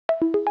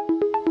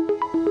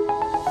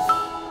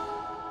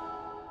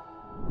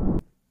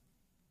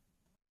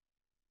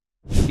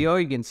here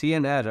you can see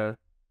an error,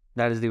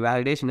 that is the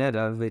validation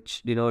error,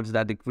 which denotes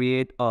that the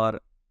create or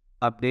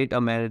update a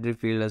mandatory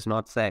field is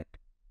not set.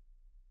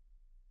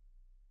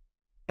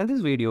 In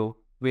this video,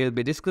 we'll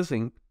be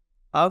discussing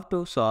how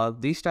to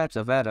solve these types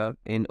of error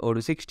in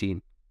Odoo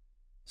 16.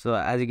 So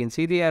as you can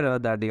see the error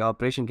that the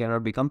operation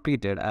cannot be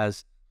completed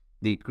as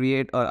the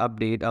create or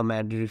update a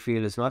mandatory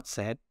field is not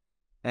set.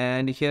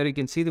 And here you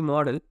can see the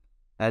model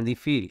and the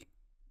field.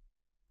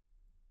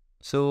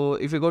 So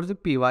if you go to the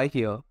PY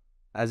here,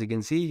 as you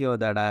can see here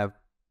that I have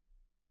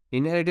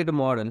inherited a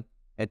model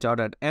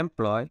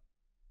HR.employee,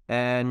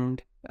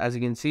 and as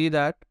you can see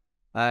that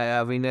I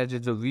have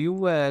inherited the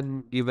view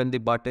and given the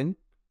button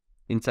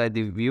inside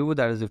the view,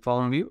 that is the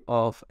form view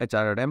of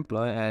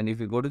HR.employee. And if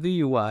you go to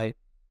the UI,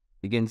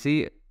 you can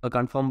see a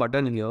confirm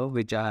button here,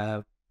 which I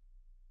have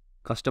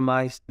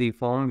customized the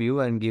form view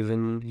and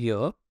given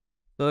here.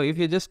 So if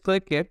you just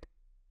click it,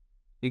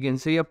 you can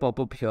see a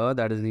pop-up here,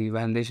 that is the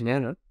validation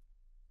error.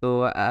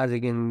 So as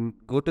you can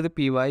go to the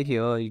PY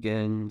here, you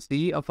can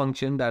see a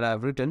function that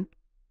I've written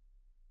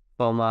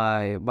for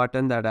my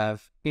button that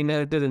I've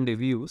inherited in the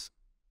views,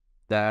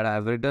 that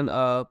I've written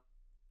a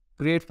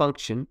create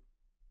function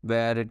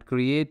where it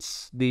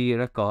creates the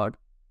record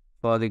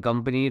for the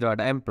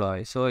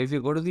company.employee. So if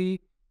you go to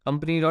the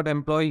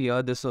company.employee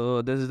here, this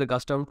is the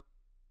custom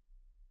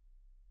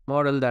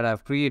model that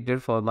I've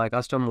created for my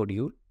custom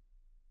module.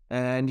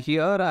 And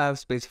here I have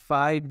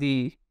specified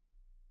the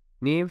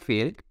name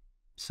field.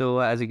 So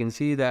as you can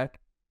see that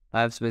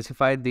I have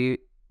specified the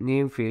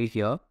name field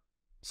here.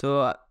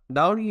 So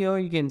down here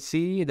you can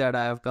see that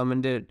I have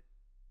commented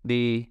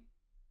the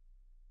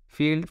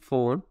field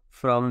phone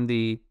from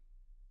the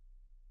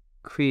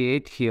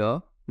create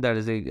here. That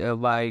is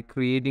by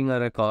creating a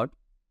record,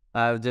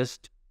 I have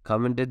just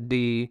commented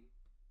the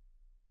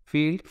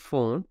field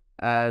phone.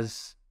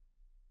 As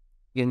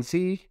you can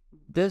see,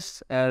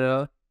 this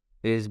error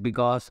is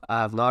because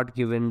I have not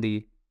given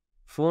the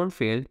phone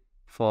field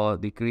for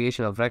the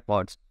creation of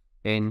records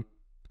in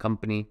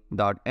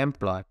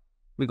company.employee.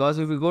 Because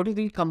if you go to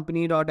the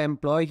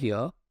company.employee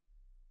here,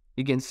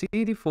 you can see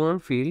the phone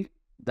field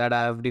that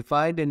I have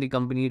defined in the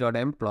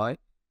company.employee,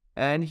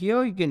 and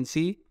here you can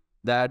see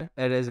that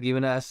it is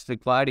given as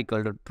required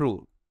equal to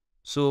true.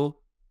 So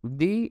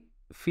the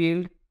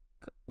field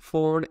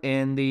phone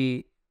in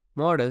the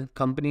model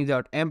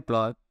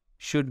company.employee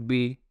should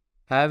be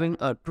having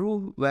a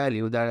true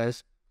value, that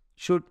is,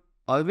 should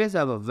always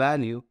have a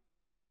value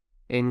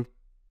in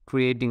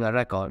creating a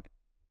record.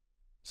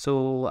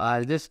 So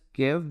I'll just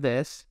give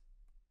this,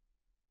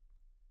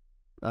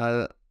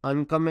 I'll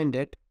uncomment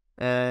it,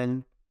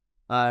 and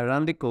I'll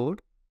run the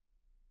code,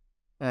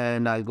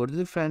 and I'll go to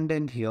the front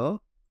end here.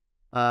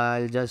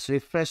 I'll just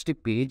refresh the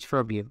page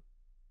from here,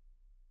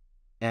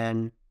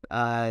 and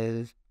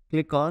I'll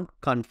click on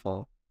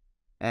confirm,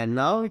 and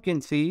now you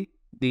can see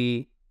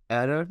the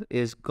error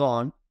is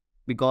gone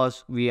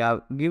because we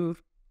have given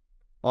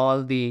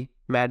all the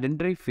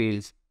mandatory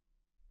fields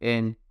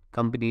in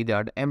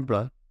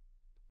company.employee.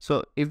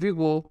 So if you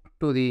go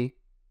to the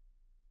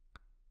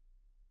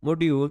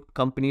module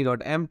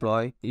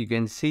company.employee, you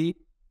can see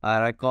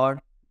a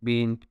record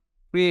being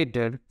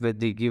created with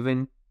the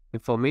given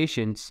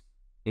informations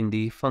in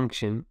the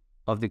function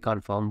of the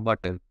confirm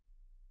button.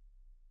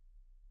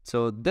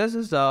 So this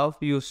is how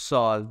you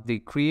solve the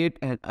create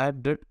and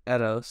update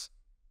errors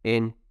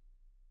in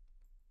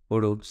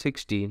Odoo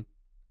 16.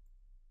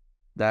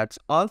 That's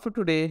all for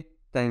today.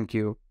 Thank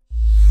you.